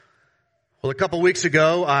Well, a couple weeks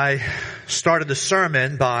ago, I started the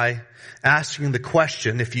sermon by asking the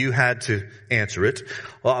question, if you had to answer it,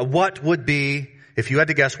 what would be, if you had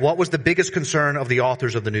to guess, what was the biggest concern of the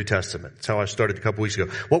authors of the New Testament? That's how I started a couple weeks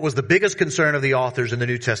ago. What was the biggest concern of the authors in the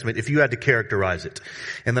New Testament if you had to characterize it?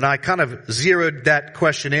 And then I kind of zeroed that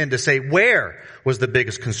question in to say, where was the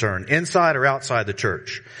biggest concern, inside or outside the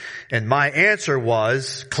church? And my answer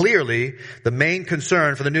was, clearly, the main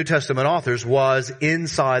concern for the New Testament authors was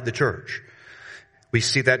inside the church. We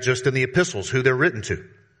see that just in the epistles, who they're written to.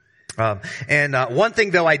 One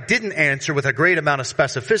thing, though, I didn't answer with a great amount of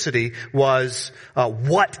specificity was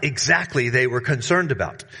what exactly they were concerned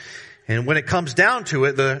about. And when it comes down to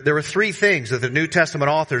it, there are three things that the New Testament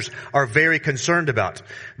authors are very concerned about.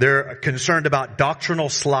 They're concerned about doctrinal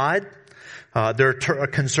slide. They're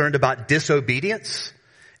concerned about disobedience.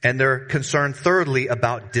 And they're concerned, thirdly,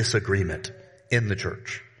 about disagreement in the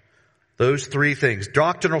church. Those three things: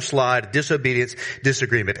 doctrinal slide, disobedience,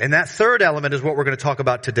 disagreement. And that third element is what we're going to talk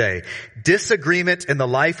about today. Disagreement in the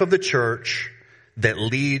life of the church that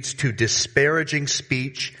leads to disparaging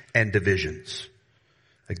speech and divisions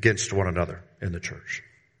against one another in the church.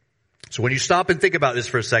 So when you stop and think about this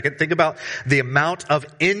for a second, think about the amount of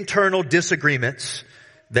internal disagreements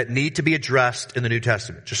that need to be addressed in the New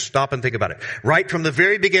Testament. Just stop and think about it. Right from the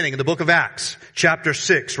very beginning in the book of Acts, chapter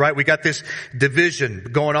 6, right? We got this division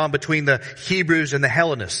going on between the Hebrews and the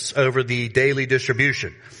Hellenists over the daily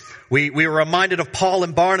distribution. We were reminded of Paul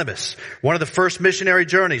and Barnabas, one of the first missionary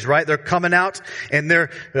journeys, right? They're coming out and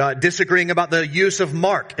they're disagreeing about the use of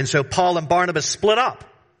Mark. And so Paul and Barnabas split up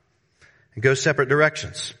and go separate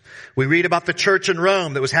directions. We read about the church in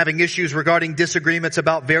Rome that was having issues regarding disagreements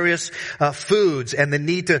about various foods and the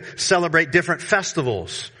need to celebrate different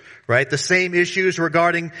festivals, right? The same issues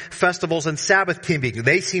regarding festivals and Sabbath keeping.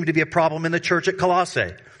 They seem to be a problem in the church at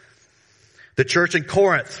Colossae. The church in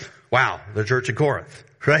Corinth. Wow, the church in Corinth,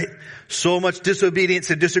 right? So much disobedience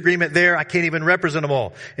and disagreement there, I can't even represent them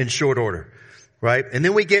all in short order. Right? And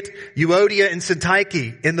then we get Euodia and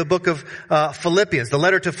Syntyche in the book of Philippians, the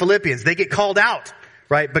letter to Philippians. They get called out,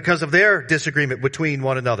 right, because of their disagreement between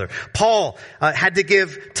one another. Paul had to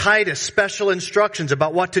give Titus special instructions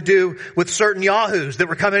about what to do with certain yahoos that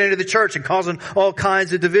were coming into the church and causing all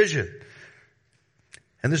kinds of division.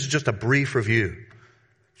 And this is just a brief review.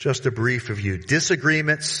 Just a brief review.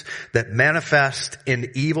 Disagreements that manifest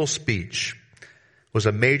in evil speech was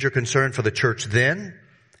a major concern for the church then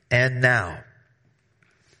and now.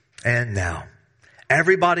 And now.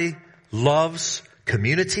 Everybody loves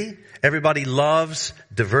community. Everybody loves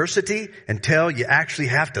diversity until you actually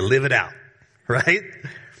have to live it out. Right?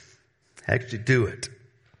 Actually do it.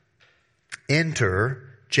 Enter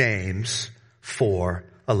James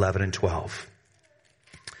 4:11 and 12.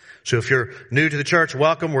 So if you're new to the church,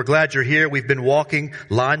 welcome. We're glad you're here. We've been walking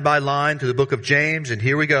line by line through the book of James, and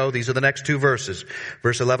here we go. These are the next two verses.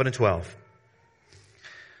 Verse 11 and 12.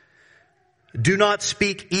 Do not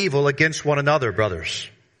speak evil against one another, brothers.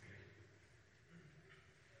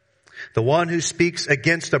 The one who speaks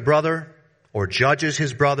against a brother or judges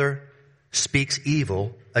his brother speaks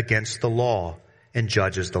evil against the law and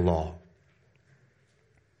judges the law.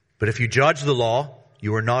 But if you judge the law,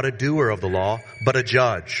 you are not a doer of the law, but a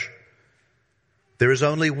judge. There is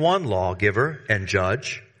only one lawgiver and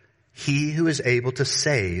judge, he who is able to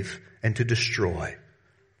save and to destroy.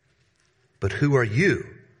 But who are you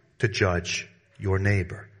to judge your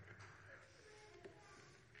neighbor?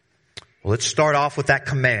 Well, let's start off with that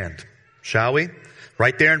command, shall we?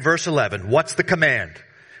 Right there in verse 11. What's the command?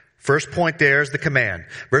 First point there is the command.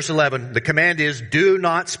 Verse 11, the command is, do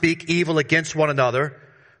not speak evil against one another,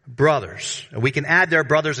 brothers. And we can add there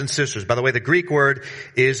brothers and sisters. By the way, the Greek word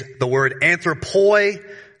is the word anthropoi,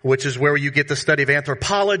 which is where you get the study of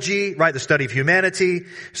anthropology, right? The study of humanity.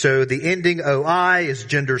 So the ending OI is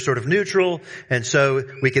gender sort of neutral. And so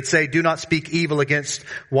we could say, do not speak evil against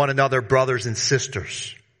one another, brothers and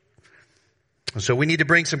sisters. So we need to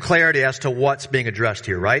bring some clarity as to what's being addressed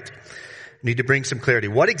here, right? We need to bring some clarity.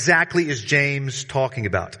 What exactly is James talking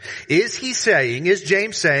about? Is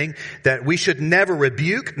James saying that we should never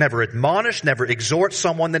rebuke, never admonish, never exhort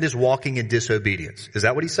someone that is walking in disobedience? Is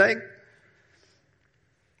that what he's saying?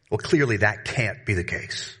 Well, clearly that can't be the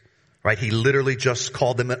case, right? He literally just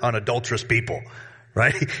called them unadulterous people,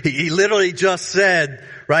 right? He literally just said,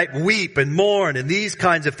 right, weep and mourn and these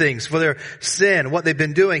kinds of things for their sin, what they've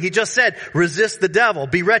been doing. He just said, resist the devil,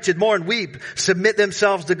 be wretched, mourn, weep, submit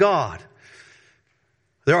themselves to God.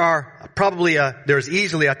 There are there's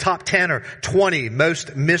easily a top 10 or 20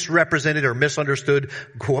 most misrepresented or misunderstood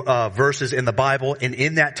verses in the Bible. And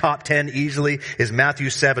in that top 10 easily is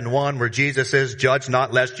Matthew 7:1, where Jesus says, "Judge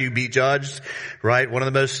not lest you be judged." Right? One of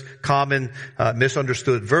the most common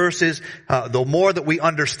misunderstood verses. The more that we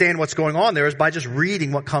understand what's going on there is by just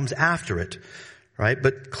reading what comes after it. Right?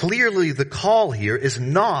 But clearly the call here is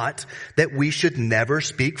not that we should never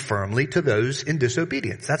speak firmly to those in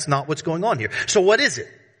disobedience. That's not what's going on here. So what is it?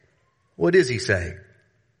 What is he saying?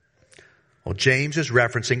 Well, James is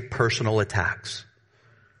referencing personal attacks.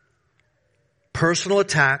 Personal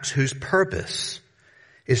attacks whose purpose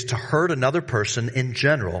is to hurt another person in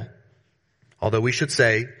general. Although we should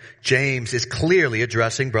say James is clearly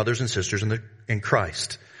addressing brothers and sisters in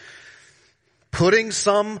Christ. Putting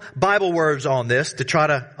some Bible words on this to try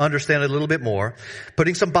to understand it a little bit more.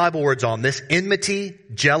 Putting some Bible words on this. Enmity,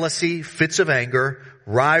 jealousy, fits of anger,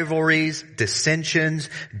 rivalries, dissensions,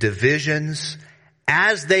 divisions,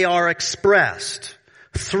 as they are expressed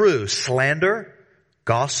through slander,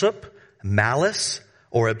 gossip, malice,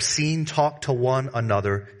 or obscene talk to one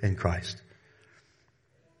another in Christ.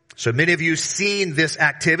 So many of you seen this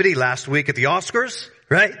activity last week at the Oscars,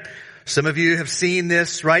 right? Some of you have seen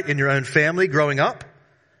this, right, in your own family growing up,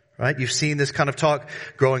 right? You've seen this kind of talk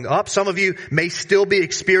growing up. Some of you may still be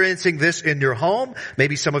experiencing this in your home.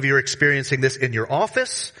 Maybe some of you are experiencing this in your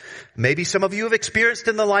office. Maybe some of you have experienced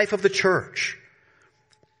in the life of the church.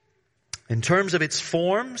 In terms of its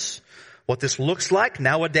forms, what this looks like,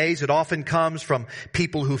 nowadays it often comes from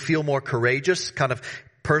people who feel more courageous, kind of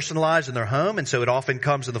personalized in their home. And so it often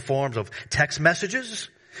comes in the forms of text messages,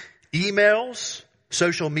 emails,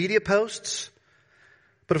 social media posts,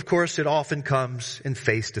 but of course it often comes in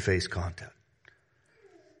face-to-face contact.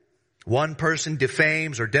 One person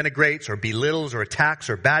defames or denigrates or belittles or attacks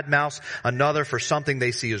or badmouths another for something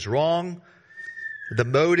they see as wrong. The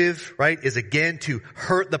motive, right, is again to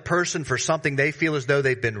hurt the person for something they feel as though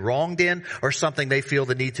they've been wronged in or something they feel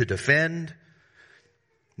the need to defend.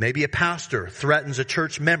 Maybe a pastor threatens a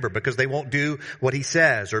church member because they won't do what he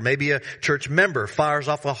says. Or maybe a church member fires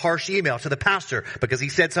off a harsh email to the pastor because he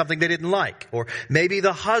said something they didn't like. Or maybe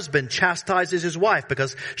the husband chastises his wife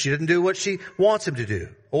because she didn't do what she wants him to do.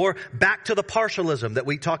 Or back to the partialism that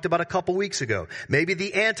we talked about a couple weeks ago. Maybe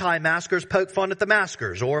the anti-maskers poke fun at the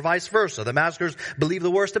maskers, or vice versa. The maskers believe the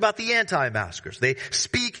worst about the anti-maskers. They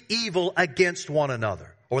speak evil against one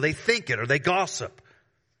another. Or they think it, or they gossip.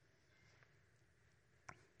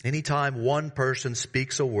 Anytime one person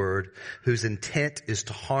speaks a word whose intent is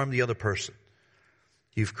to harm the other person,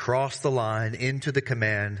 you've crossed the line into the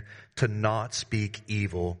command to not speak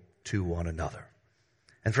evil to one another.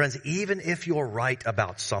 And friends, even if you're right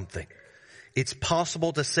about something, it's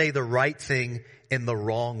possible to say the right thing in the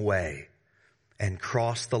wrong way and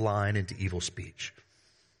cross the line into evil speech.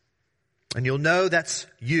 And you'll know that's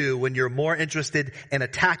you when you're more interested in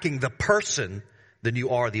attacking the person than you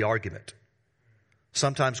are the argument.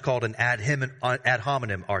 Sometimes called an ad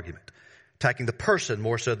hominem argument. Attacking the person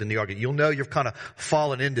more so than the argument. You'll know you've kind of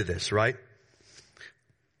fallen into this, right?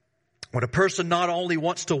 When a person not only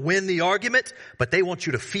wants to win the argument, but they want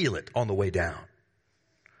you to feel it on the way down.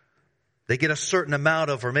 They get a certain amount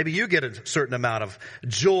of, or maybe you get a certain amount of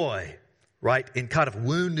joy, right, in kind of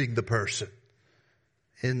wounding the person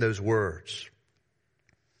in those words.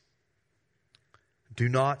 Do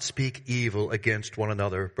not speak evil against one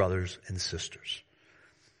another, brothers and sisters.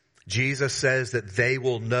 Jesus says that they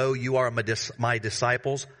will know you are my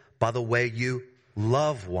disciples by the way you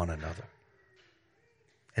love one another.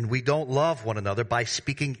 And we don't love one another by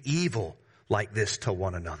speaking evil like this to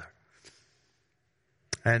one another.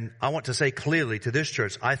 And I want to say clearly to this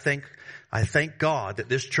church, I thank God that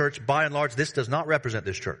this church, by and large, this does not represent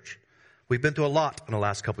this church. We've been through a lot in the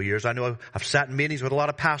last couple of years. I know I've sat in meetings with a lot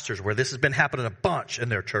of pastors where this has been happening a bunch in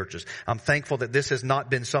their churches. I'm thankful that this has not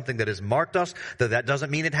been something that has marked us, though that doesn't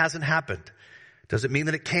mean it hasn't happened. Doesn't mean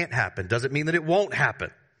that it can't happen. Doesn't mean that it won't happen.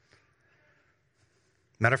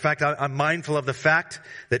 Matter of fact, I'm mindful of the fact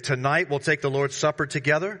that tonight we'll take the Lord's Supper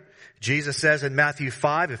together. Jesus says in Matthew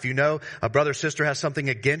 5, if you know a brother or sister has something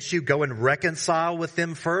against you, go and reconcile with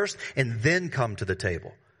them first and then come to the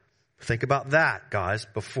table. Think about that, guys,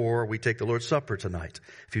 before we take the Lord's Supper tonight.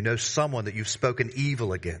 If you know someone that you've spoken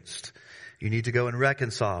evil against, you need to go and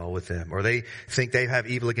reconcile with them. Or they think they have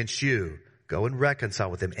evil against you, go and reconcile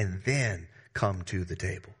with them and then come to the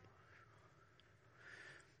table.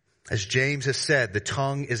 As James has said, the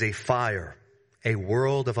tongue is a fire, a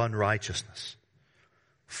world of unrighteousness,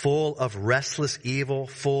 full of restless evil,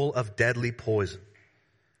 full of deadly poison.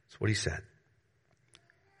 That's what he said.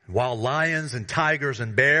 While lions and tigers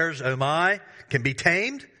and bears, oh my, can be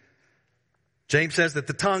tamed, James says that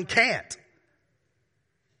the tongue can't.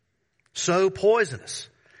 So poisonous.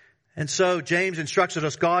 And so James instructs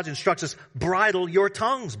us, God instructs us, bridle your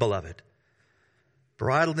tongues, beloved.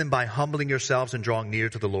 Bridle them by humbling yourselves and drawing near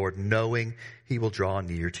to the Lord, knowing He will draw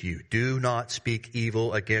near to you. Do not speak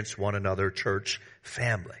evil against one another, church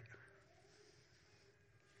family.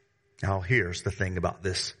 Now here's the thing about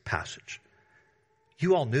this passage.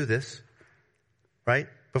 You all knew this, right?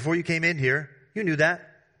 Before you came in here, you knew that.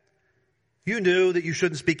 You knew that you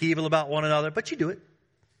shouldn't speak evil about one another, but you do it.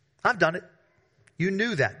 I've done it. You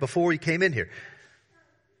knew that before you came in here.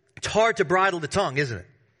 It's hard to bridle the tongue, isn't it?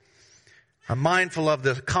 I'm mindful of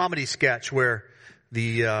the comedy sketch where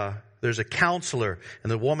there's a counselor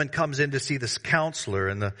and the woman comes in to see this counselor,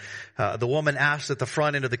 and the woman asks at the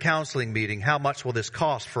front end of the counseling meeting, how much will this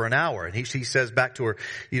cost for an hour? And he says back to her,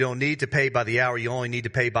 you don't need to pay by the hour, you only need to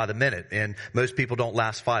pay by the minute. And most people don't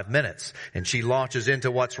last 5 minutes. And she launches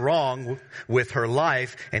into what's wrong with her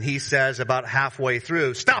life, and he says about halfway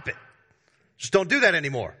through, stop it. Just don't do that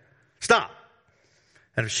anymore. Stop.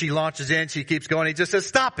 And if she launches in, she keeps going, he just says,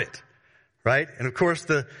 stop it. Right? And of course,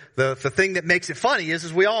 the thing that makes it funny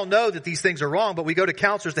is we all know that these things are wrong, but we go to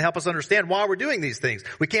counselors to help us understand why we're doing these things.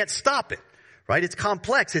 We can't stop it. Right? It's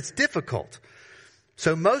complex. It's difficult.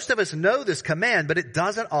 So most of us know this command, but it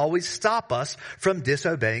doesn't always stop us from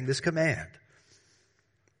disobeying this command.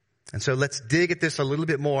 And so let's dig at this a little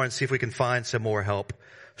bit more and see if we can find some more help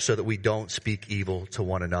so that we don't speak evil to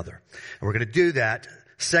one another. And we're going to do that,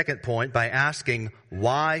 second point, by asking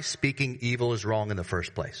why speaking evil is wrong in the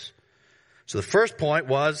first place. So the first point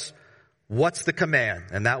was, what's the command?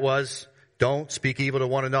 And that was, don't speak evil to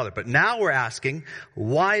one another. But now we're asking,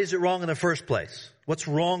 why is it wrong in the first place? What's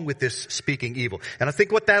wrong with this speaking evil? And I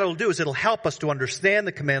think what that'll do is it'll help us to understand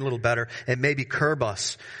the command a little better and maybe curb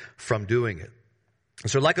us from doing it.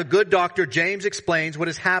 So like a good doctor, James explains what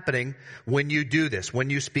is happening when you do this, when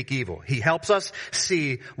you speak evil. He helps us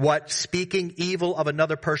see what speaking evil of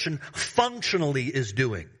another person functionally is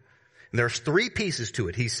doing. And there's 3 pieces to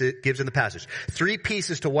it, he gives in the passage. 3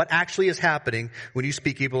 pieces to what actually is happening when you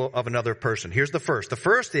speak evil of another person. Here's the first. The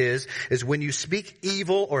first is when you speak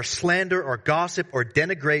evil or slander or gossip or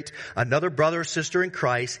denigrate another brother or sister in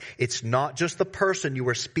Christ, it's not just the person you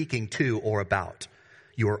are speaking to or about.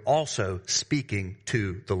 You are also speaking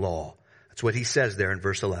to the law. That's what he says there in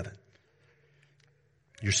verse 11.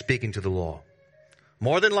 You're speaking to the law.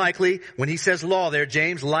 More than likely, when he says law there,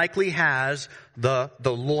 James likely has the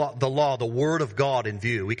law, the word of God in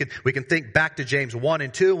view. We can think back to James 1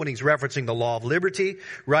 and 2 when he's referencing the law of liberty,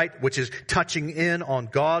 right? Which is touching in on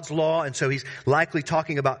God's law. And so he's likely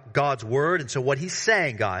talking about God's word. And so what he's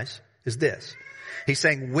saying, guys, is this. He's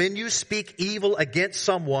saying when you speak evil against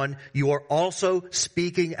someone, you are also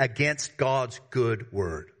speaking against God's good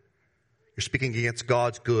word. You're speaking against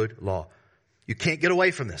God's good law. You can't get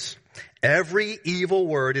away from this. Every evil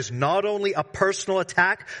word is not only a personal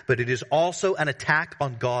attack, but it is also an attack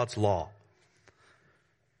on God's law.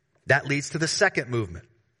 That leads to the second movement.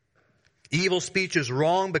 Evil speech is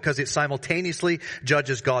wrong because it simultaneously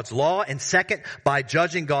judges God's law. And second, by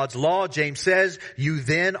judging God's law, James says, you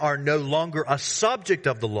then are no longer a subject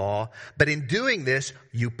of the law, but in doing this,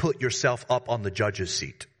 you put yourself up on the judge's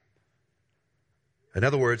seat. In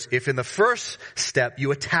other words, if in the first step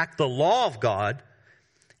you attack the law of God,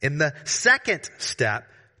 in the second step,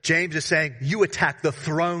 James is saying you attack the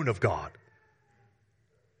throne of God.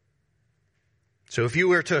 So if you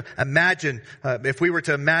were to imagine, if we were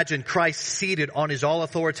to imagine Christ seated on his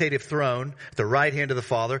all-authoritative throne, at the right hand of the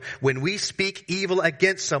Father, when we speak evil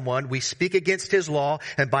against someone, we speak against his law,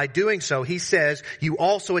 and by doing so, he says, you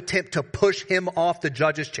also attempt to push him off the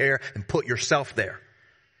judge's chair and put yourself there.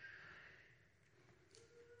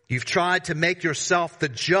 You've tried to make yourself the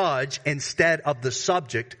judge instead of the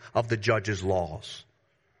subject of the judge's laws.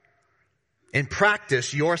 In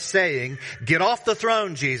practice, you're saying, get off the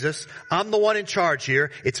throne, Jesus. I'm the one in charge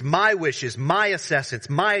here. It's my wishes, my assessments,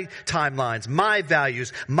 my timelines, my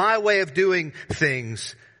values, my way of doing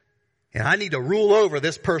things. And I need to rule over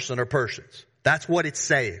this person or persons. That's what it's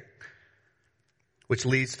saying. Which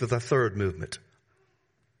leads to the third movement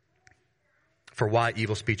for why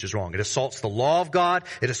evil speech is wrong. It assaults the law of God.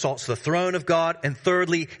 It assaults the throne of God. And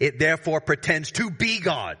thirdly, it therefore pretends to be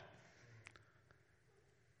God.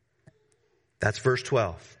 That's verse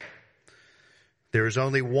 12. There is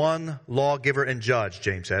only one lawgiver and judge,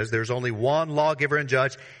 James says. There's only one lawgiver and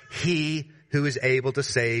judge, he who is able to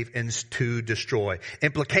save and to destroy.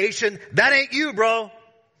 Implication, that ain't you, bro.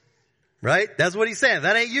 Right? That's what he's saying.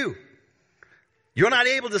 That ain't you. You're not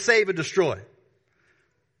able to save and destroy.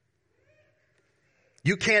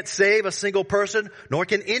 You can't save a single person, nor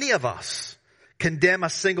can any of us condemn a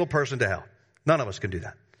single person to hell. None of us can do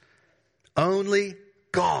that. Only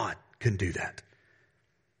God can do that.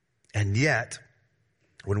 And yet,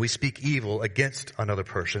 when we speak evil against another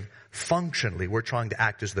person, functionally, we're trying to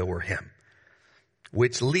act as though we're him.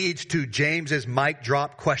 Which leads to James's mic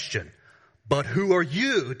drop question. But who are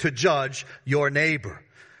you to judge your neighbor?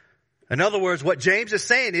 In other words, what James is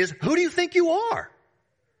saying is, who do you think you are?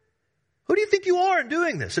 Who do you think you are in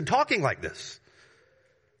doing this and talking like this?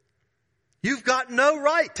 You've got no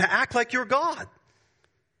right to act like you're God.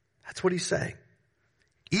 That's what he's saying.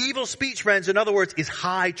 Evil speech, friends, in other words, is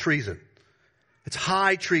high treason. It's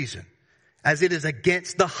high treason, as it is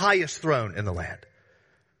against the highest throne in the land.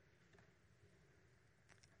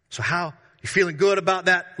 So how, you feeling good about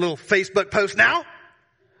that little Facebook post now?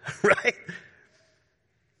 Right?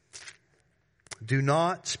 Do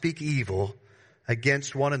not speak evil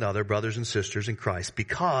against one another, brothers and sisters in Christ,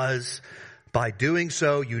 because by doing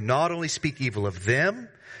so, you not only speak evil of them,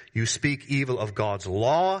 you speak evil of God's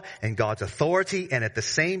law and God's authority, and at the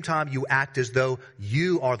same time, you act as though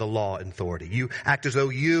you are the law and authority. You act as though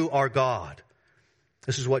you are God.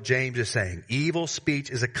 This is what James is saying. Evil speech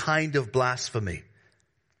is a kind of blasphemy.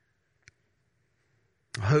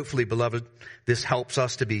 Hopefully, beloved, this helps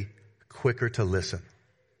us to be quicker to listen,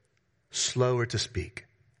 slower to speak,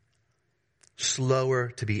 slower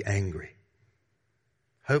to be angry.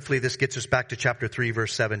 Hopefully this gets us back to chapter 3,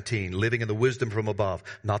 verse 17, living in the wisdom from above,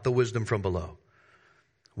 not the wisdom from below.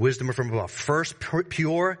 Wisdom from above. First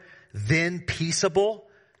pure, then peaceable,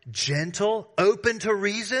 gentle, open to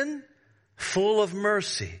reason, full of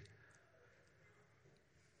mercy.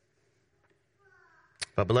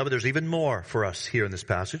 But beloved, there's even more for us here in this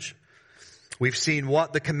passage. We've seen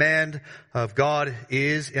what the command of God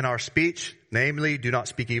is in our speech, namely, do not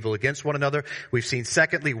speak evil against one another. We've seen,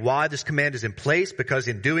 secondly, why this command is in place, because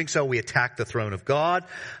in doing so, we attack the throne of God.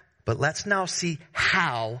 But let's now see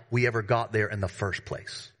how we ever got there in the first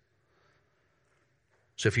place.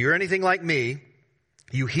 So if you're anything like me,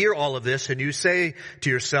 you hear all of this and you say to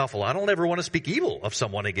yourself, well, I don't ever want to speak evil of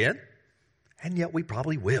someone again. And yet we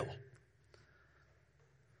probably will.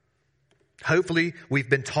 Hopefully we've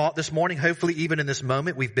been taught this morning. Hopefully even in this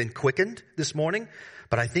moment we've been quickened this morning.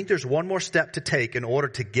 But I think there's one more step to take in order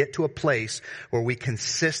to get to a place where we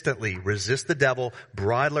consistently resist the devil,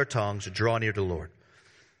 bridle our tongues, draw near to the Lord.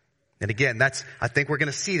 And again, I think we're going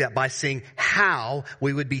to see that by seeing how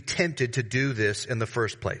we would be tempted to do this in the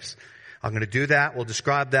first place. I'm going to do that. We'll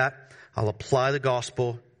describe that. I'll apply the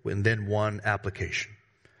gospel and then one application.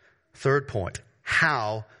 Third point,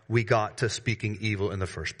 how we got to speaking evil in the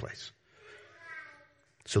first place.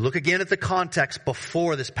 So look again at the context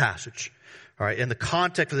before this passage. All right, in the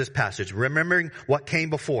context of this passage, remembering what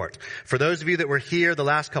came before it. For those of you that were here the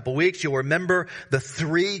last couple weeks, you'll remember the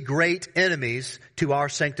three great enemies to our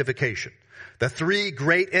sanctification. The three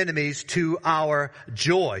great enemies to our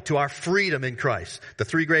joy, to our freedom in Christ. The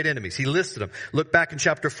three great enemies. He listed them. Look back in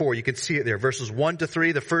chapter 4. You can see it there. Verses 1 to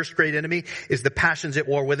 3. The first great enemy is the passions at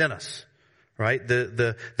war within us. Right?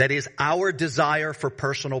 That is our desire for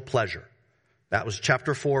personal pleasure. That was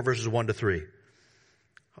chapter 4, verses 1 to 3.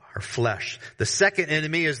 Our flesh. The second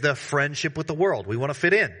enemy is the friendship with the world. We want to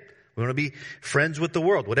fit in. We want to be friends with the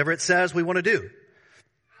world. Whatever it says, we want to do.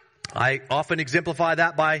 I often exemplify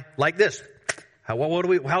that by like this.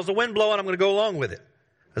 How's the wind blowing? I'm going to go along with it.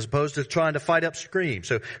 As opposed to trying to fight upstream.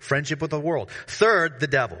 So friendship with the world. Third, the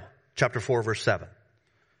devil. Chapter 4, verse 7.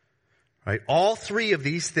 Right? All three of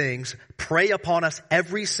these things prey upon us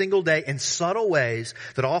every single day in subtle ways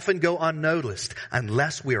that often go unnoticed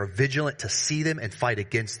unless we are vigilant to see them and fight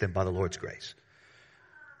against them by the Lord's grace.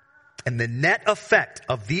 And the net effect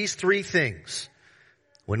of these three things,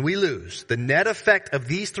 when we lose, the net effect of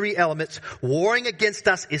these three elements warring against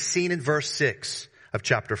us is seen in verse 6 of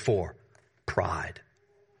chapter 4. Pride.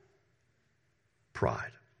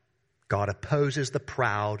 Pride. God opposes the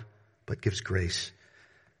proud, but gives grace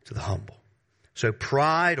to the humble. So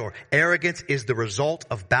pride or arrogance is the result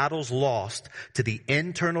of battles lost to the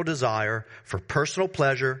internal desire for personal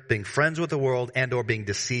pleasure, being friends with the world, and or being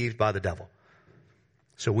deceived by the devil.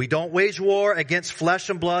 So we don't wage war against flesh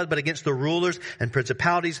and blood, but against the rulers and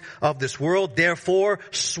principalities of this world. Therefore,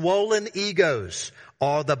 swollen egos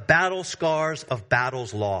are the battle scars of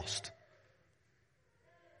battles lost.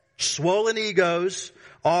 Swollen egos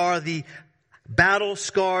are the battle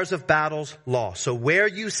scars of battles lost. So where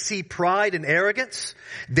you see pride and arrogance,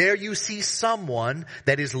 there you see someone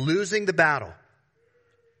that is losing the battle.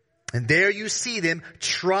 And there you see them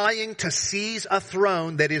trying to seize a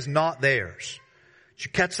throne that is not theirs. Did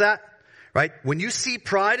you catch that? Right? When you see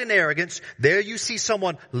pride and arrogance, there you see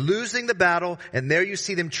someone losing the battle, and there you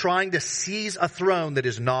see them trying to seize a throne that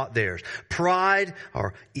is not theirs. Pride,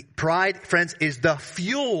 friends, is the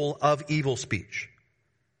fuel of evil speech.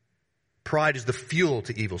 Pride is the fuel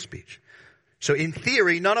to evil speech. So in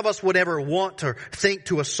theory, none of us would ever want or think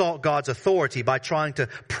to assault God's authority by trying to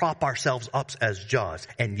prop ourselves up as judges.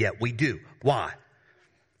 And yet we do. Why?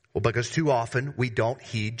 Well, because too often we don't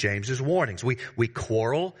heed James's warnings. We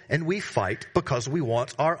quarrel and we fight because we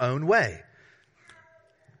want our own way.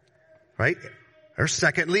 Right? Or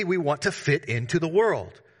secondly, we want to fit into the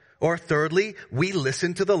world. Or thirdly, we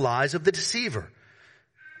listen to the lies of the deceiver.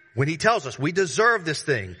 When he tells us we deserve this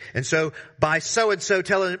thing. And so by so-and-so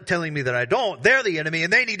telling me that I don't, they're the enemy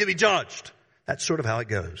and they need to be judged. That's sort of how it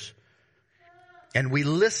goes. And we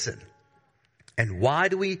listen. And why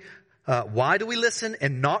do we listen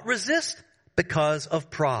and not resist? Because of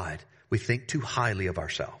pride. We think too highly of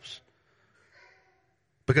ourselves.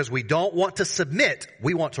 Because we don't want to submit,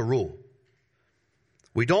 we want to rule.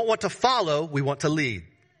 We don't want to follow, we want to lead.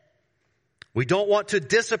 We don't want to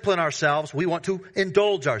discipline ourselves, we want to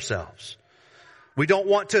indulge ourselves. We don't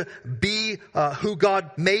want to be who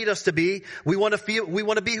God made us to be. We want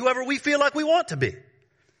to be whoever we feel like we want to be.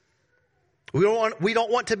 We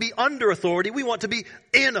don't want to be under authority. We want to be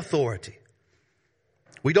in authority.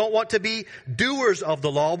 We don't want to be doers of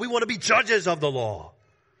the law. We want to be judges of the law.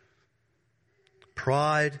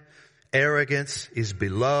 Pride, arrogance is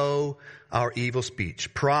below our evil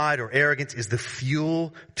speech. Pride or arrogance is the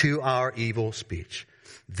fuel to our evil speech.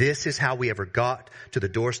 This is how we ever got to the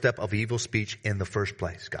doorstep of evil speech in the first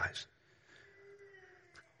place, guys.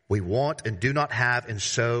 We want and do not have, and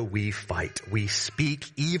so we fight. We speak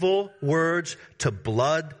evil words to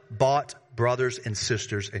blood-bought brothers and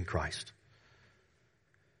sisters in Christ.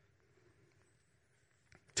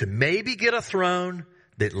 To maybe get a throne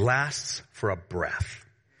that lasts for a breath.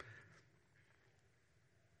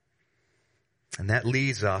 And that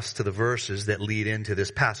leads us to the verses that lead into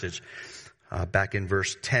this passage. Back in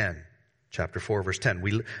verse 10. Chapter 4, verse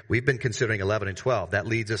 10. We've been considering 11 and 12. That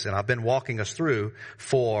leads us, and I've been walking us through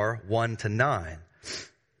 4, 1 to 9.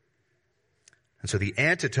 And so the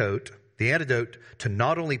antidote to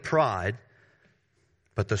not only pride,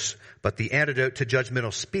 but the antidote to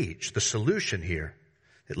judgmental speech, the solution here,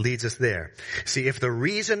 it leads us there. See, if the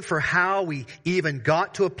reason for how we even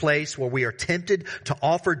got to a place where we are tempted to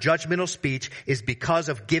offer judgmental speech is because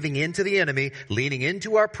of giving in to the enemy, leaning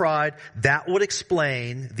into our pride, that would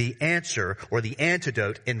explain the answer or the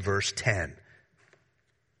antidote in verse 10.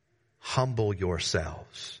 Humble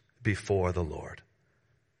yourselves before the Lord,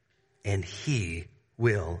 and He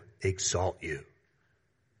will exalt you.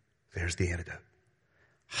 There's the antidote.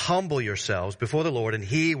 Humble yourselves before the Lord, and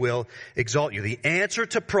He will exalt you. The answer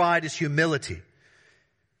to pride is humility,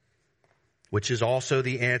 which is also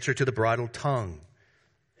the answer to the bridled tongue.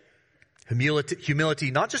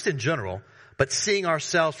 Humility, not just in general, but seeing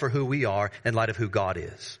ourselves for who we are in light of who God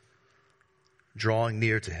is. Drawing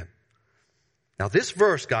near to Him. Now this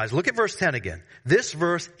verse, guys, look at verse 10 again. This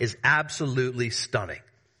verse is absolutely stunning.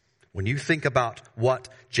 When you think about what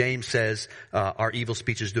James says our evil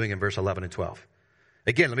speech is doing in verse 11 and 12.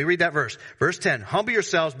 Again, let me read that verse. Verse 10, humble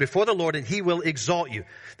yourselves before the Lord and He will exalt you.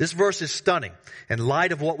 This verse is stunning in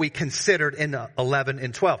light of what we considered in 11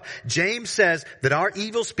 and 12. James says that our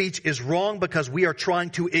evil speech is wrong because we are trying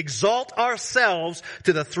to exalt ourselves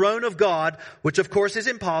to the throne of God, which of course is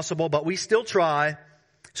impossible, but we still try.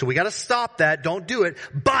 So we got to stop that. Don't do it.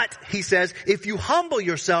 But, he says, if you humble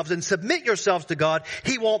yourselves and submit yourselves to God,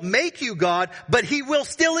 He won't make you God, but He will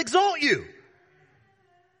still exalt you.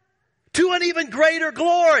 To an even greater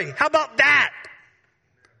glory. How about that?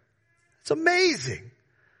 It's amazing.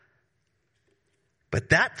 But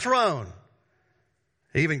that throne,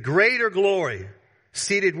 even greater glory,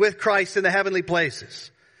 seated with Christ in the heavenly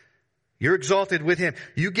places. You're exalted with Him.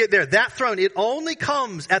 You get there. That throne, it only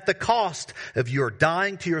comes at the cost of your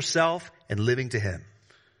dying to yourself and living to Him.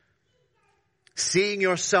 Seeing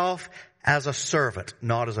yourself as a servant,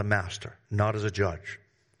 not as a master, not as a judge.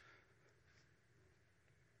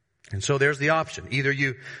 And so there's the option. Either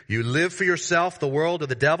you live for yourself, the world, or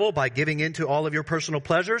the devil by giving into all of your personal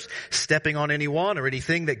pleasures, stepping on anyone or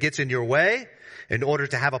anything that gets in your way in order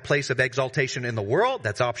to have a place of exaltation in the world.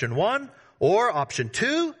 That's option 1. Or option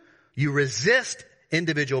 2, you resist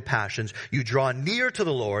individual passions. You draw near to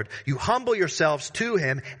the Lord. You humble yourselves to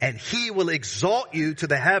Him, and He will exalt you to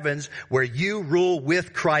the heavens where you rule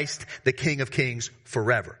with Christ, the King of Kings,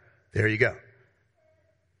 forever. There you go.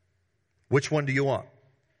 Which one do you want?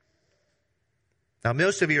 Now,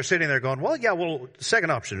 most of you are sitting there going, the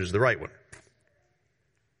second option is the right one.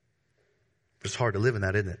 It's hard to live in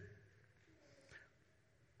that, isn't it?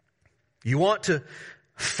 You want to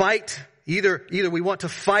fight, either we want to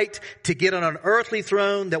fight to get on an earthly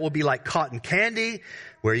throne that will be like cotton candy,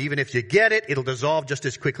 where even if you get it, it'll dissolve just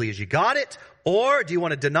as quickly as you got it. Or do you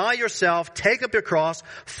want to deny yourself, take up your cross,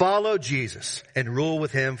 follow Jesus, and rule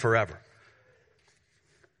with him forever?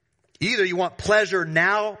 Either you want pleasure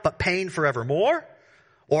now, but pain forevermore,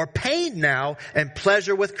 or pain now and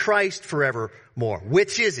pleasure with Christ forevermore.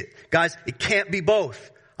 Which is it? Guys, it can't be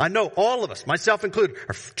both. I know all of us, myself included,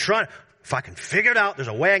 are trying, if I can figure it out, there's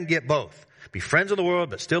a way I can get both. Be friends of the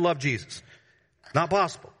world, but still love Jesus. Not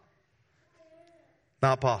possible.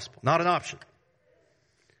 Not possible. Not an option.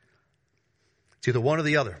 It's either one or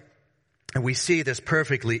the other. And we see this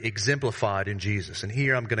perfectly exemplified in Jesus. And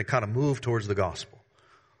here I'm going to kind of move towards the gospel.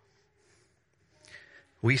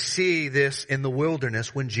 We see this in the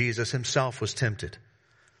wilderness when Jesus himself was tempted.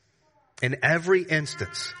 In every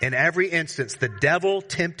instance, the devil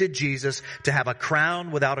tempted Jesus to have a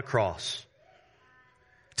crown without a cross.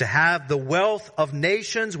 To have the wealth of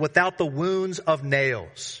nations without the wounds of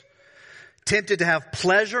nails. Tempted to have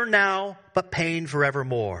pleasure now, but pain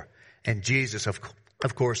forevermore. And Jesus, of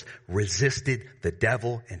course, resisted the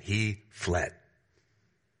devil and he fled.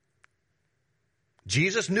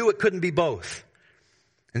 Jesus knew it couldn't be both.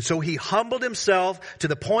 And so he humbled himself to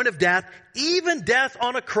the point of death, even death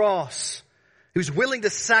on a cross. He was willing to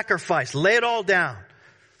sacrifice, lay it all down.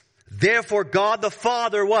 Therefore God the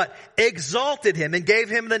Father, what? Exalted him and gave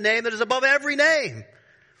him the name that is above every name.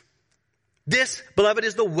 This, beloved,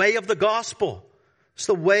 is the way of the gospel. It's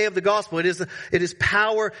the way of the gospel. It is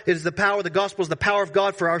power. It is the power. The gospel is the power of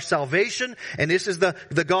God for our salvation. And this is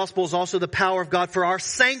the gospel is also the power of God for our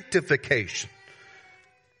sanctification.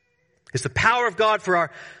 It's the power of God for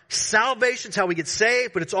our salvation. It's how we get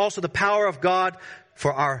saved, but it's also the power of God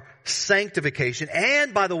for our sanctification.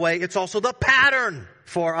 And by the way, it's also the pattern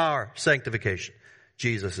for our sanctification.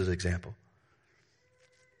 Jesus' example.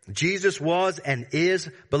 Jesus was and is,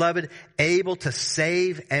 beloved, able to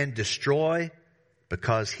save and destroy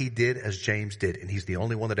because he did as James did. And he's the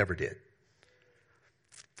only one that ever did.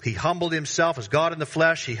 He humbled himself as God in the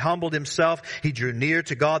flesh. He humbled himself. He drew near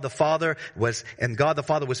to God the Father and God the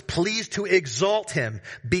Father was pleased to exalt him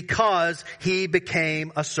because he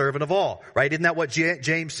became a servant of all. Right? Isn't that what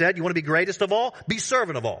James said? You want to be greatest of all? Be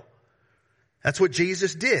servant of all. That's what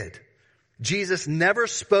Jesus did. Jesus never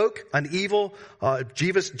spoke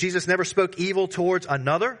Jesus never spoke evil towards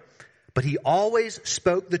another, but he always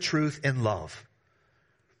spoke the truth in love.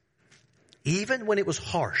 Even when it was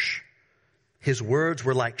harsh, his words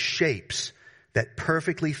were like shapes that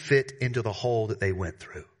perfectly fit into the hole that they went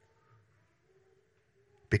through.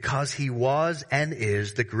 Because he was and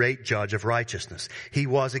is the great judge of righteousness. He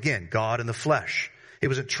was, again, God in the flesh. He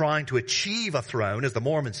wasn't trying to achieve a throne, as the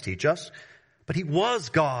Mormons teach us, but he was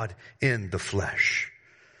God in the flesh.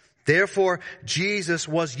 Therefore, Jesus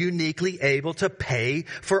was uniquely able to pay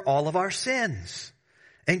for all of our sins,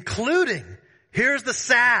 including, here's the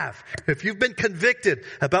salve. If you've been convicted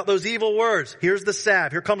about those evil words, here's the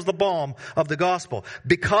salve. Here comes the balm of the gospel.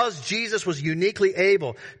 Because Jesus was uniquely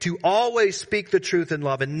able to always speak the truth in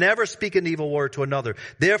love and never speak an evil word to another.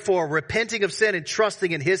 Therefore, repenting of sin and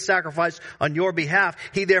trusting in his sacrifice on your behalf,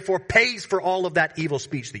 he therefore pays for all of that evil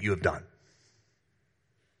speech that you have done.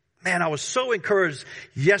 Man, I was so encouraged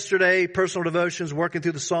yesterday, personal devotions, working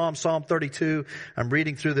through the Psalm 32. I'm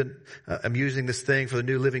reading through I'm using this thing for the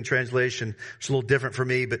New Living Translation. It's a little different for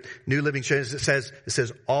me, but New Living Translation, it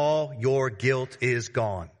says, all your guilt is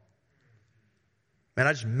gone. Man,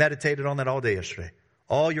 I just meditated on that all day yesterday.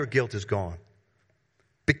 All your guilt is gone.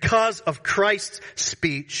 Because of Christ's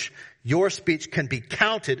speech, your speech can be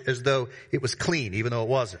counted as though it was clean, even though it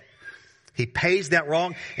wasn't. He pays that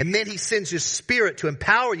wrong, and then he sends his Spirit to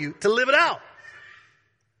empower you to live it out.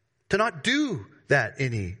 To not do that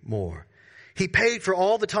anymore. He paid for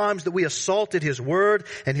all the times that we assaulted his word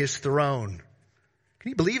and his throne. Can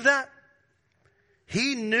you believe that?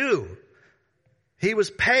 He knew he was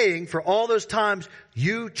paying for all those times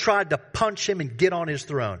you tried to punch him and get on his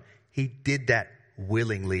throne. He did that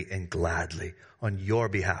willingly and gladly on your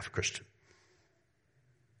behalf, Christian.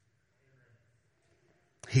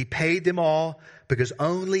 He paid them all because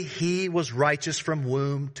only he was righteous from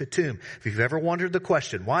womb to tomb. If you've ever wondered the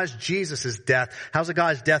question, why is Jesus' death, how's a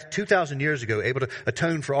guy's death 2,000 years ago able to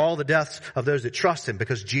atone for all the deaths of those that trust him?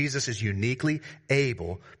 Because Jesus is uniquely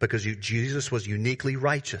able, because Jesus was uniquely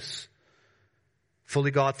righteous.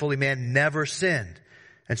 Fully God, fully man, never sinned.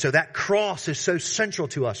 And so that cross is so central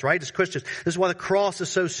to us, right? As Christians, this is why the cross is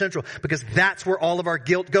so central, because that's where all of our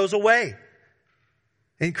guilt goes away.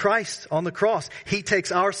 In Christ on the cross. He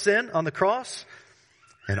takes our sin on the cross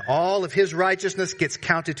and all of his righteousness gets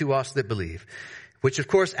counted to us that believe. Which, of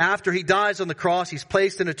course, after he dies on the cross, he's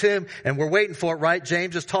placed in a tomb, and we're waiting for it, right?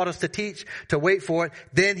 James has taught us to wait for it.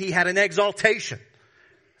 Then he had an exaltation.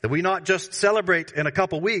 That we not just celebrate in a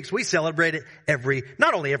couple weeks, we celebrate it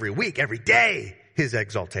not only every week, every day, his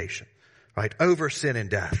exaltation, right? Over sin and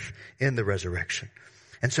death in the resurrection.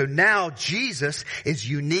 And so now Jesus is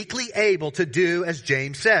uniquely able to do as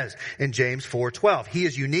James says in James 4:12. He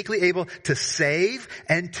is uniquely able to save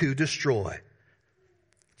and to destroy.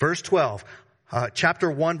 Verse 12. Chapter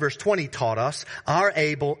 1 verse 20 taught us our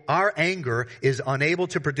anger is unable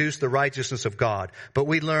to produce the righteousness of God. But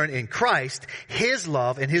we learn in Christ, his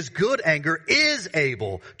love and his good anger is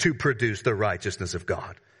able to produce the righteousness of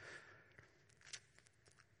God.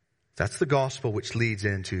 That's the gospel which leads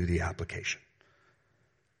into the application.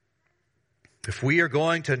 If we are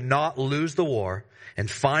going to not lose the war and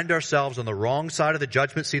find ourselves on the wrong side of the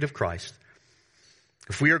judgment seat of Christ,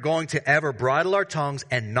 if we are going to ever bridle our tongues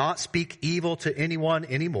and not speak evil to anyone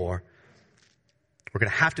anymore, we're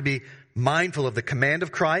going to have to be mindful of the command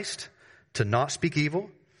of Christ to not speak evil.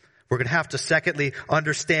 We're going to have to, secondly,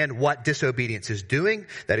 understand what disobedience is doing.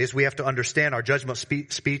 That is, we have to understand our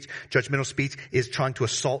judgmental speech is trying to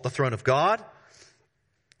assault the throne of God,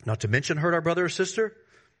 not to mention hurt our brother or sister.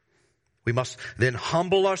 We must then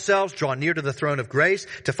humble ourselves, draw near to the throne of grace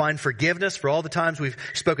to find forgiveness for all the times we've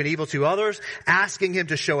spoken evil to others, asking him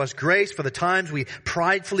to show us grace for the times we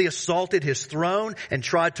pridefully assaulted his throne and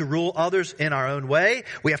tried to rule others in our own way.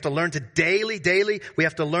 We have to learn to daily, we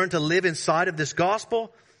have to learn to live inside of this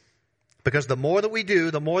gospel. Because the more that we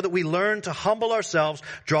do, the more that we learn to humble ourselves,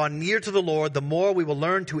 draw near to the Lord, the more we will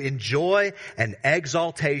learn to enjoy an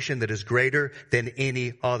exaltation that is greater than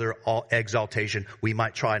any other exaltation we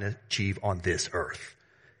might try and achieve on this earth.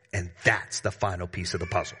 And that's the final piece of the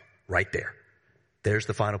puzzle, right there. There's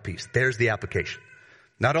the final piece. There's the application.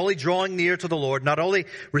 Not only drawing near to the Lord, not only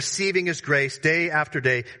receiving his grace day after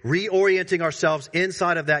day, reorienting ourselves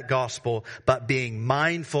inside of that gospel, but being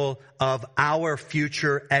mindful of our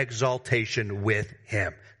future exaltation with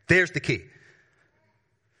him. There's the key.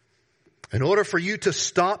 In order for you to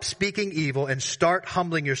stop speaking evil and start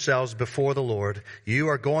humbling yourselves before the Lord, you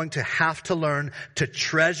are going to have to learn to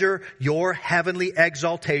treasure your heavenly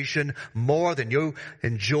exaltation more than you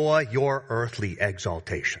enjoy your earthly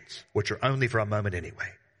exaltations, which are only for a moment anyway.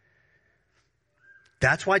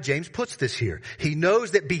 That's why James puts this here. He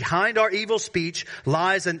knows that behind our evil speech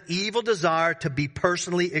lies an evil desire to be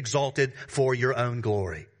personally exalted for your own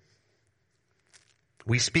glory.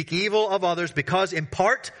 We speak evil of others because in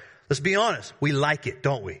part, let's be honest, we like it,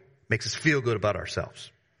 don't we? Makes us feel good about ourselves.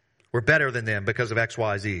 We're better than them because of X,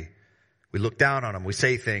 Y, Z. We look down on them. We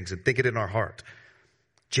say things and think it in our heart.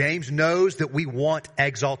 James knows that we want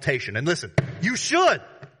exaltation. And listen, you should.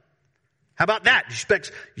 How about that? You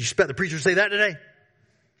expect the preacher to say that today?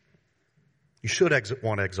 You should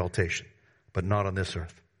want exaltation, but not on this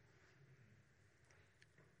earth.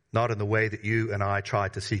 Not in the way that you and I try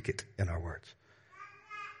to seek it in our words.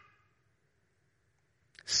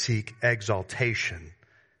 Seek exaltation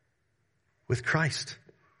with Christ.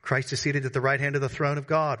 Christ is seated at the right hand of the throne of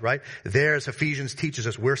God, right? There, as Ephesians teaches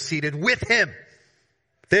us, we're seated with him.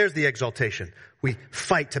 There's the exaltation. We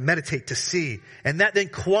fight to meditate, to see, and that then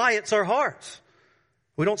quiets our hearts.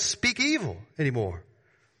 We don't speak evil anymore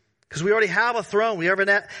because we already have a throne. We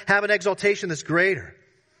already have an exaltation that's greater.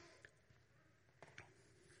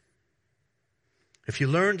 If you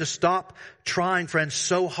learn to stop trying, friends,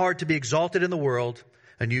 so hard to be exalted in the world,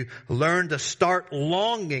 and you learn to start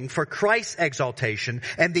longing for Christ's exaltation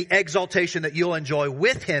and the exaltation that you'll enjoy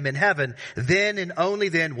with him in heaven, then and only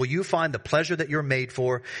then will you find the pleasure that you're made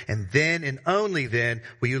for, and then and only then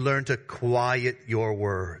will you learn to quiet your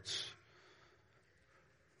words.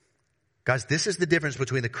 Guys, this is the difference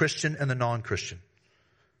between the Christian and the non-Christian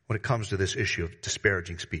when it comes to this issue of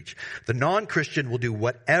disparaging speech. The non-Christian will do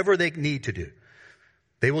whatever they need to do.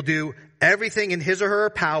 They will do everything in his or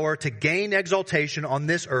her power to gain exaltation on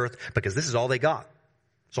this earth because this is all they got.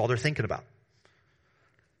 It's all they're thinking about.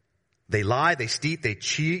 They lie, they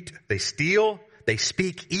cheat, they steal, they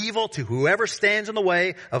speak evil to whoever stands in the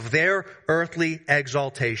way of their earthly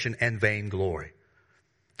exaltation and vainglory.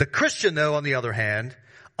 The Christian, though, on the other hand,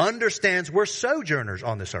 understands we're sojourners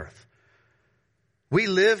on this earth. We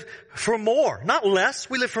live for more, not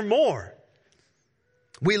less. We live for more.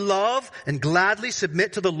 We love and gladly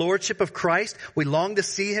submit to the lordship of Christ. We long to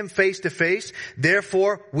see him face to face.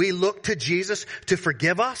 Therefore, we look to Jesus to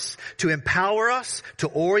forgive us, to empower us, to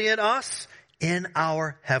orient us in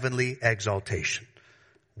our heavenly exaltation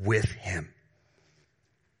with him.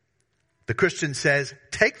 The Christian says,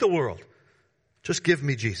 take the world. Just give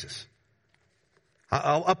me Jesus.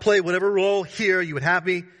 I'll play whatever role here you would have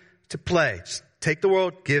me to play. Just Take the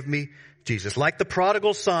world, give me Jesus. Like the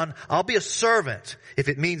prodigal son, I'll be a servant if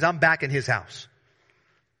it means I'm back in his house.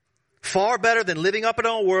 Far better than living up in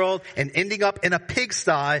our world and ending up in a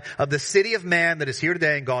pigsty of the city of man that is here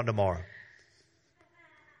today and gone tomorrow.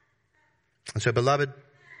 And so, beloved,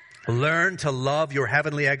 learn to love your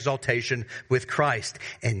heavenly exaltation with Christ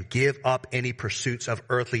and give up any pursuits of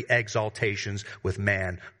earthly exaltations with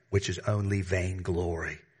man, which is only vain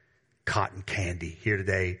glory. Cotton candy here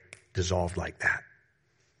today, dissolved like that.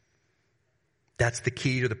 That's the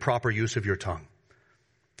key to the proper use of your tongue.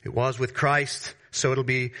 It was with Christ, so it'll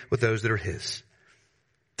be with those that are his.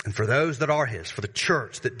 And for those that are his, for the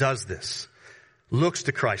church that does this, looks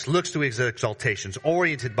to Christ, looks to his exaltations,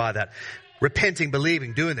 oriented by that, repenting,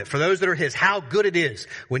 believing, doing that. For those that are his, how good it is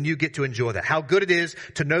when you get to enjoy that. How good it is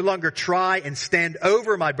to no longer try and stand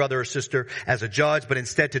over my brother or sister as a judge, but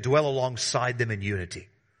instead to dwell alongside them in unity.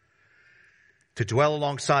 To dwell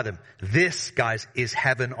alongside them. This, guys, is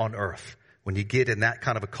heaven on earth. When you get in that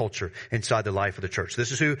kind of a culture inside the life of the church.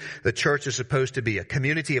 This is who the church is supposed to be. A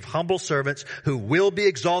community of humble servants who will be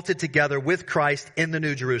exalted together with Christ in the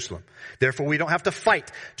New Jerusalem. Therefore, we don't have to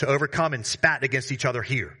fight to overcome and spat against each other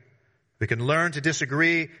here. We can learn to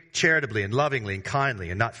disagree charitably and lovingly and kindly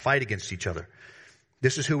and not fight against each other.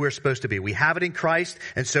 This is who we're supposed to be. We have it in Christ,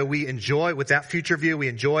 and so we enjoy, with that future view, we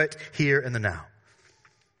enjoy it here in the now.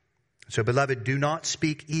 So, beloved, do not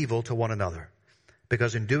speak evil to one another.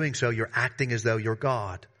 Because in doing so, you're acting as though you're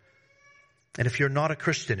God. And if you're not a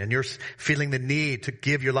Christian and you're feeling the need to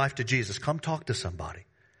give your life to Jesus, come talk to somebody.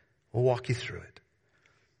 We'll walk you through it.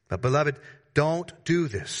 But beloved, don't do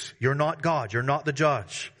this. You're not God. You're not the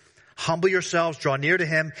judge. Humble yourselves, draw near to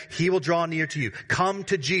him. He will draw near to you. Come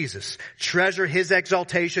to Jesus. Treasure his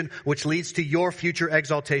exaltation, which leads to your future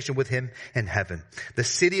exaltation with him in heaven. The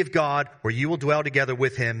city of God, where you will dwell together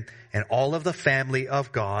with him and all of the family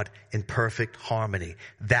of God in perfect harmony.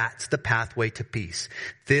 That's the pathway to peace.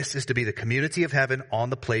 This is to be the community of heaven on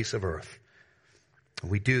the place of earth.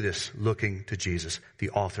 We do this looking to Jesus, the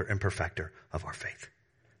author and perfecter of our faith.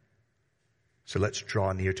 So let's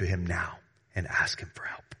draw near to him now and ask him for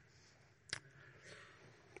help.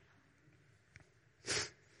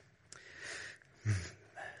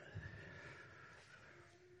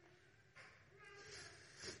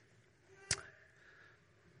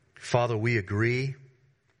 Father, we agree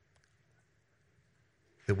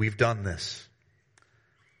that we've done this.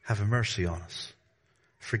 Have mercy on us.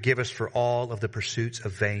 Forgive us for all of the pursuits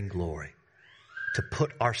of vain glory, to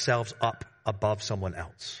put ourselves up above someone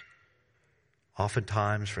else,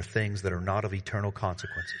 oftentimes for things that are not of eternal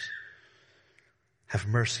consequences. Have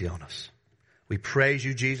mercy on us. We praise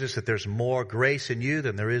you, Jesus, that there's more grace in you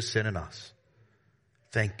than there is sin in us.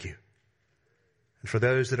 Thank you. And for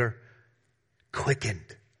those that are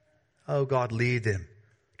quickened, oh God, lead them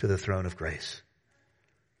to the throne of grace.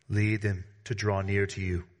 Lead them to draw near to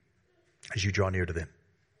you as you draw near to them.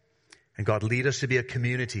 And God, lead us to be a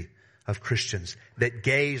community of Christians that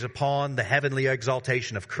gaze upon the heavenly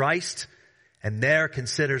exaltation of Christ and there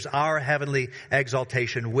considers our heavenly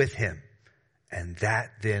exaltation with him. And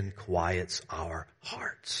that then quiets our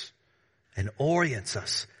hearts and orients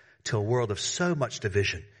us to a world of so much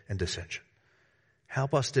division and dissension.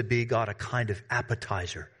 Help us to be, God, a kind of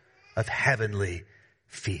appetizer of heavenly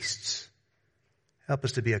feasts. Help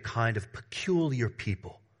us to be a kind of peculiar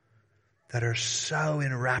people that are so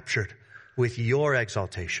enraptured with your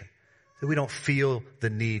exaltation that we don't feel the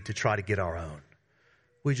need to try to get our own.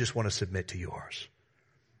 We just want to submit to yours.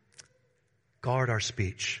 Guard our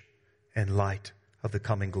speech in light of the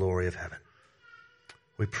coming glory of heaven.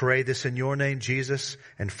 We pray this in your name, Jesus,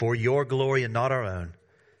 and for your glory and not our own.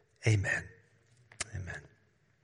 Amen. Amen.